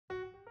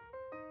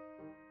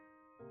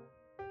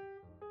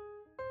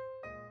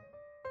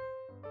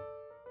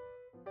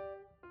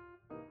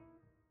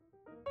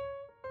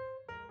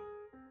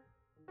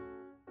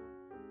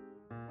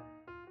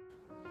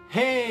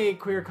Hey,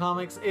 Queer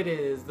Comics! It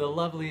is the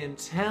lovely and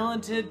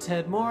talented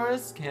Ted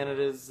Morris,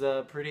 Canada's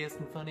prettiest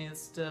and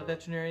funniest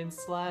veterinarian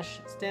slash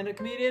stand-up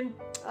comedian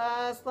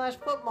slash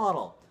foot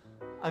model.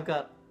 I've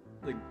got,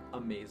 like,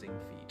 amazing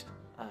feet.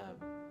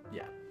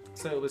 Yeah.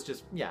 So it was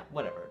just, yeah,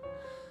 whatever.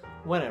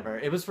 Whatever.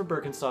 It was for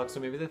Birkenstock, so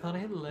maybe they thought I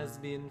had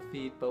lesbian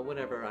feet, but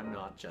whatever, I'm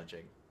not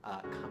judging.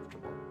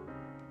 Comfortable.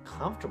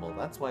 Comfortable?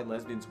 That's why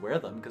lesbians wear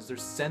them, because they're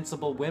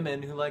sensible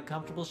women who like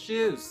comfortable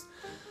shoes.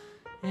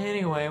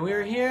 Anyway,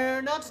 we're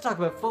here not to talk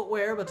about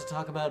footwear, but to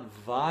talk about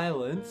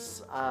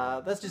violence.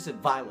 That's just it,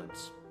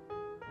 violence.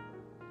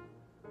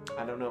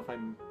 I don't know if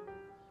I'm...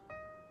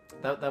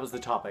 That was the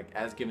topic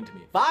as given to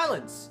me.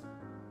 Violence!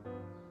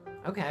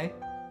 Okay.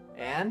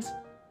 And?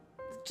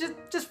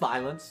 Just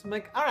violence. I'm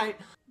like, alright.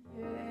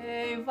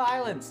 Yay,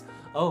 violence.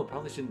 Oh,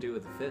 probably shouldn't do it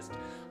with a fist.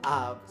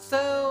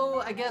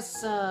 So, I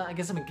guess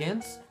I'm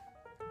against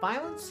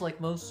violence,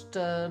 like most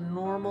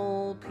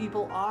normal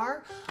people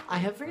are. I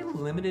have very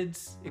limited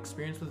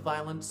experience with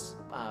violence,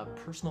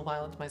 personal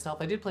violence myself.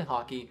 I did play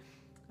hockey,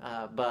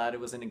 but it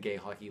was in a gay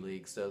hockey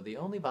league, so the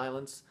only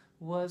violence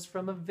was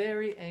from a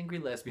very angry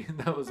lesbian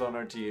that was on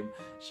our team.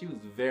 She was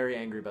very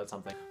angry about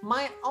something.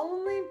 My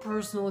only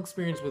personal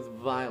experience with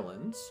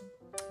violence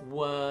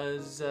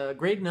was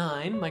grade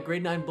 9. My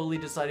grade 9 bully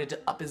decided to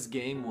up his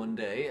game one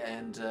day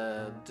and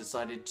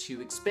decided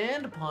to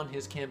expand upon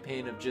his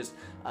campaign of just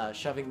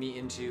shoving me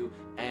into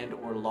and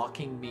or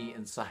locking me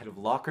inside of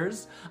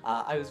lockers.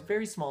 I was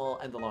very small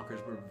and the lockers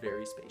were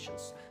very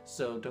spacious,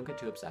 so don't get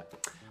too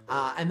upset.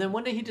 And then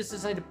one day he just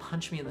decided to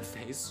punch me in the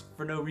face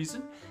for no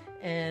reason,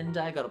 and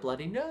I got a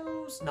bloody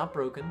nose, not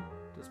broken,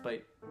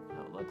 despite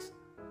how it looks.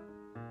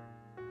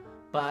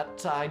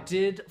 But I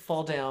did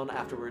fall down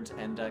afterwards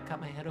and cut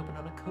my head open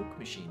on a Coke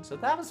machine. So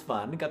that was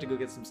fun. Got to go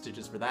get some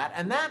stitches for that.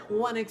 And that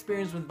one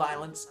experience with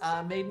violence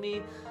made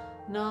me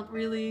not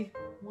really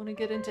want to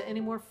get into any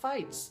more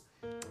fights.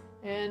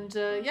 And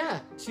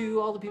yeah,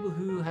 to all the people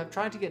who have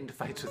tried to get into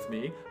fights with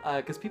me,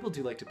 because people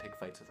do like to pick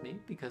fights with me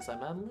because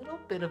I'm a little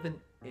bit of an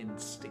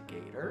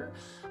instigator.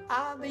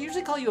 They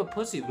usually call you a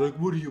pussy. Like,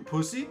 what are you,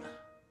 pussy?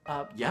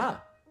 Yeah.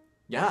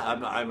 Yeah,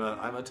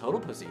 I'm a total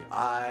pussy.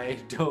 I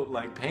don't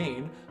like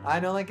pain.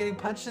 I don't like getting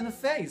punched in the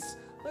face.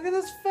 Look at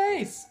this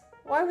face.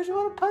 Why would you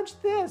want to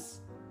punch this?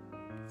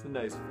 It's a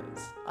nice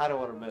face. I don't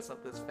want to mess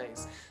up this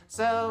face.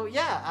 So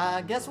yeah,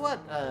 guess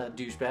what,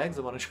 douchebags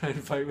that want to try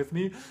and fight with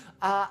me?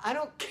 I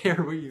don't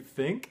care what you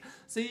think.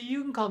 So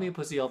you can call me a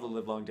pussy all the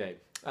live long day.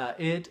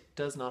 It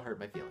does not hurt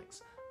my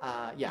feelings.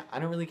 Yeah, I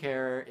don't really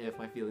care if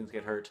my feelings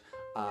get hurt.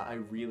 I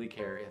really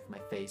care if my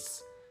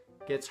face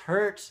gets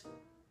hurt.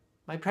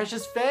 My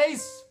precious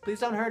face!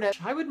 Please don't hurt it.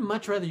 I would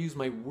much rather use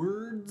my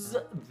words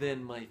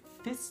than my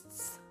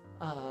fists.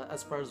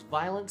 As far as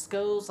violence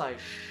goes, I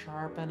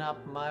sharpen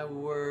up my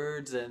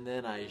words and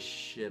then I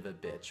shiv a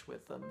bitch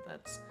with them.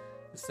 That's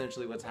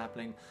essentially what's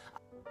happening.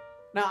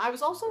 Now, I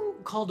was also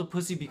called a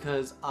pussy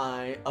because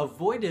I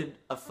avoided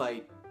a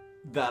fight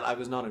that I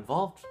was not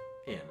involved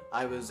in.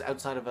 I was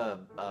outside of a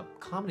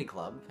comedy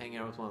club, hanging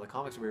out with one of the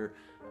comics. We were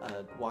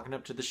walking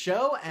up to the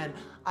show, and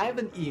I have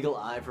an eagle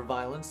eye for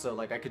violence, so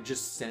like I could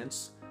just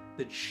sense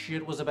that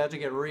shit was about to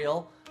get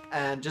real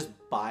and just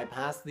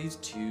bypass these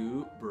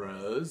two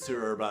bros who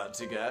are about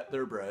to get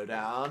their bro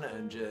down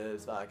and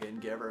just fucking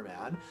give her,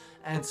 man.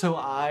 And so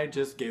I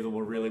just gave them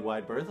a really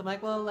wide berth. I'm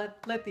like, well,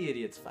 let the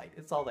idiots fight.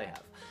 It's all they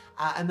have.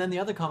 And then the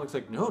other comic's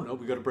like, no,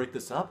 we gotta break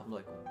this up. I'm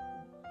like,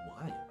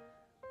 why?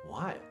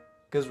 Why?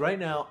 Because right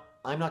now,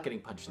 I'm not getting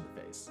punched in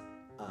the face.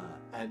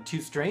 And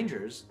two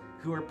strangers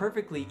who are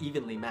perfectly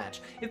evenly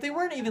matched. If they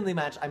weren't evenly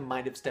matched, I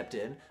might have stepped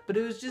in, but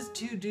it was just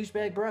two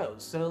douchebag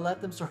bros, so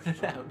let them sort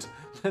it out.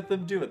 Let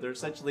them do it. They're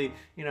essentially,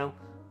 you know,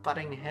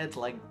 butting heads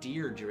like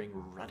deer during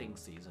rutting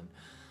season.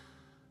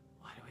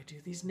 Why do I do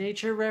these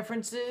nature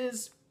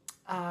references?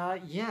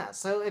 Yeah,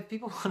 so if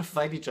people want to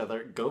fight each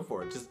other, go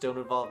for it. Just don't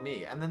involve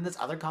me. And then this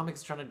other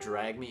comic's trying to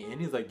drag me in.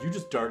 He's like, you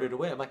just darted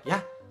away. I'm like,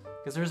 yeah,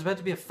 because there's about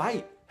to be a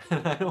fight,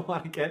 and I don't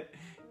want to get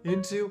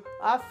into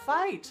a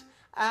fight.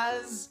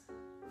 As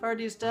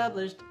already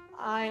established,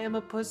 I am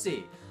a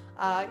pussy.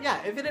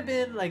 Yeah, if it had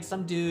been like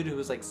some dude who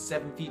was like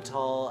 7 feet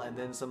tall and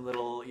then some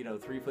little, you know,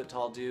 3 foot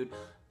tall dude,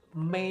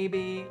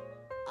 maybe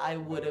I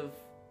would have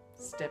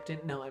stepped in.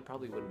 No, I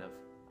probably wouldn't have.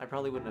 I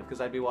probably wouldn't have, because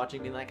I'd be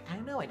watching being like, I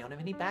don't know, I don't have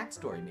any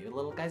backstory. Maybe the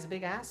little guy's a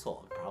big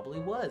asshole. It probably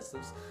was.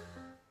 Those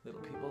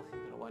little people, you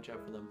gotta watch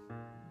out for them.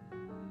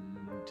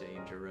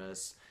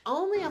 Dangerous.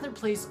 Only other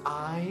place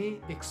I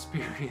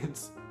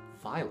experience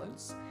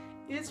violence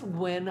is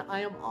when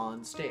I am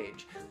on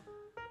stage.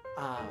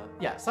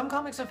 Yeah, some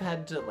comics have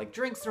had like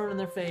drinks thrown in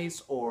their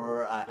face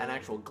or an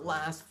actual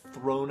glass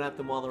thrown at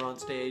them while they're on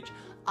stage.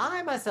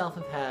 I myself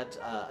have had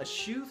a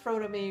shoe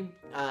thrown at me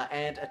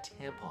and a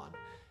tampon.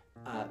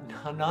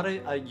 Not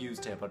a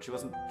used tampon. She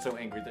wasn't so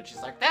angry that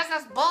she's like, this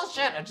is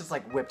bullshit, and just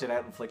like whipped it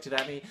out and flicked it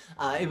at me.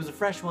 It was a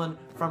fresh one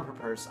from her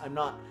purse. I'm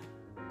not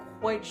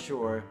quite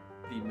sure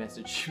the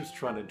message she was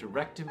trying to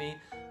direct to me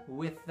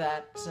with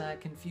that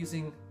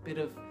confusing bit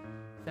of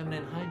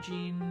feminine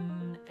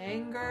hygiene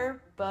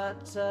anger,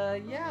 but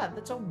yeah,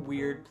 that's a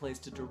weird place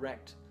to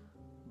direct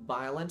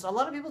violence. A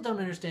lot of people don't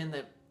understand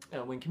that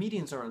when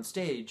comedians are on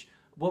stage,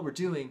 what we're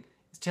doing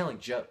is telling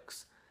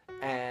jokes.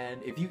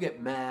 And if you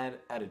get mad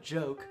at a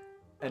joke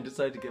and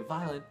decide to get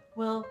violent,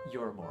 well,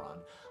 you're a moron.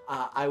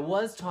 I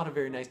was taught a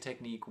very nice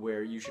technique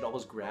where you should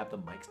always grab the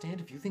mic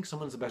stand. If you think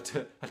someone's about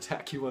to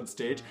attack you on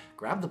stage,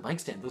 grab the mic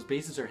stand. Those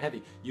bases are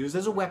heavy. Use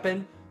as a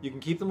weapon. You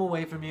can keep them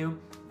away from you.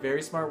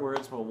 Very smart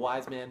words from a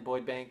wise man,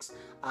 Boyd Banks.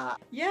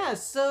 Yeah,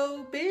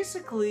 so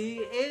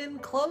basically, in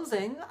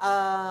closing,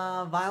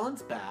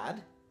 violence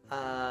bad,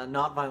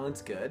 not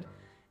violence good,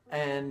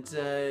 and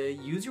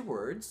use your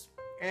words.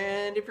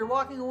 And if you're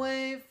walking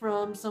away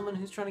from someone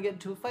who's trying to get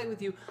into a fight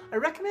with you, I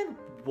recommend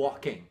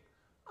walking.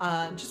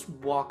 Just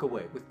walk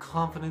away with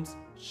confidence,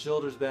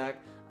 shoulders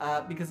back,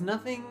 because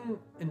nothing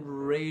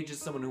enrages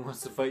someone who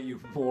wants to fight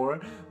you more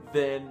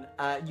than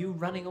you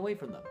running away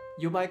from them.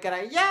 You might get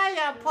a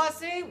yeah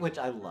pussy, which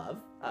I love,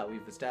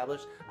 we've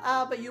established,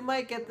 but you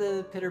might get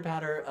the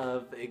pitter-patter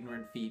of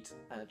ignorant feet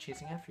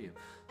chasing after you.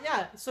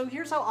 Yeah, so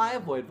here's how I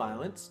avoid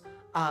violence.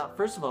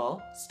 First of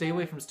all, stay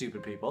away from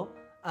stupid people.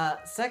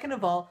 Second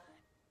of all,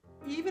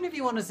 even if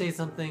you want to say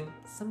something,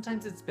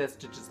 sometimes it's best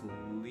to just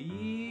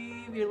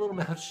leave your little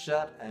mouth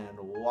shut and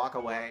walk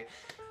away.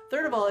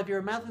 Third of all, if you're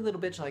a mouthy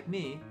little bitch like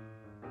me,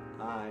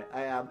 I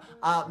am,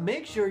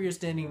 make sure you're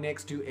standing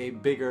next to a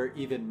bigger,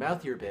 even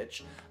mouthier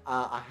bitch.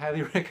 I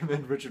highly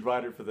recommend Richard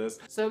Rider for this.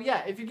 So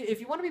yeah, if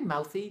you want to be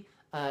mouthy,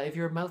 if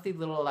you're a mouthy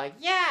little like,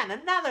 yeah, and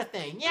another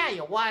thing, yeah,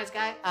 you wise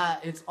guy,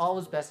 it's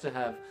always best to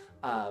have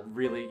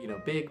really,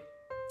 big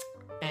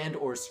and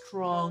or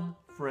strong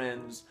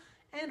friends,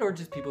 and or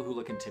just people who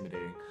look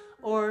intimidating,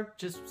 or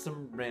just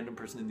some random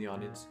person in the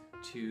audience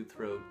to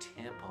throw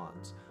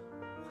tampons.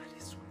 What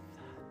is with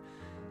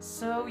that?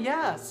 So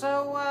yeah,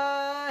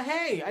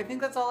 hey, I think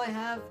that's all I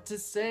have to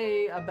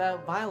say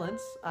about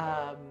violence.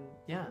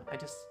 Yeah, I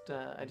just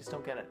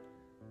don't get it.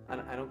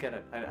 I don't get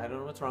it. I don't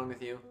know what's wrong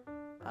with you.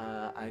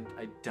 I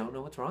don't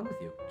know what's wrong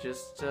with you.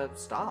 Just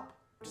stop.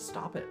 Just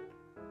stop it.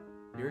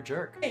 You're a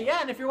jerk. Hey, yeah,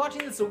 and if you're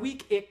watching this the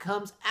week it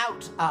comes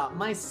out,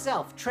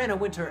 myself, Trina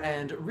Winter,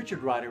 and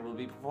Richard Rider will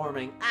be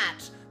performing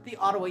at the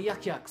Ottawa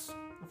Yuck Yucks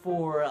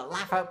for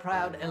Laugh Out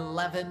Proud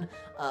 11,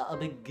 a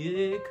big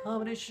gay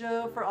comedy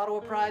show for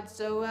Ottawa Pride.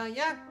 So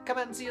yeah, come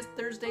out and see us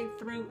Thursday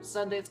through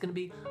Sunday. It's gonna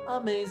be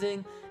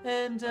amazing.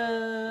 And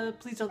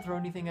please don't throw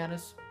anything at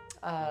us.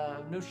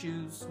 No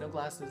shoes, no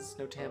glasses,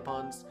 no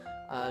tampons.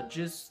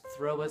 Just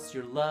throw us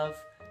your love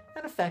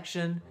and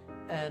affection.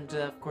 And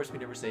of course, we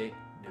never say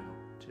no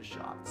to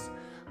shots.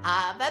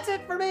 That's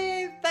it for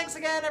me. Thanks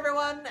again,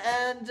 everyone,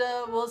 and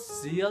we'll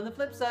see you on the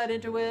flip side,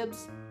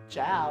 interwebs.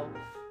 Ciao.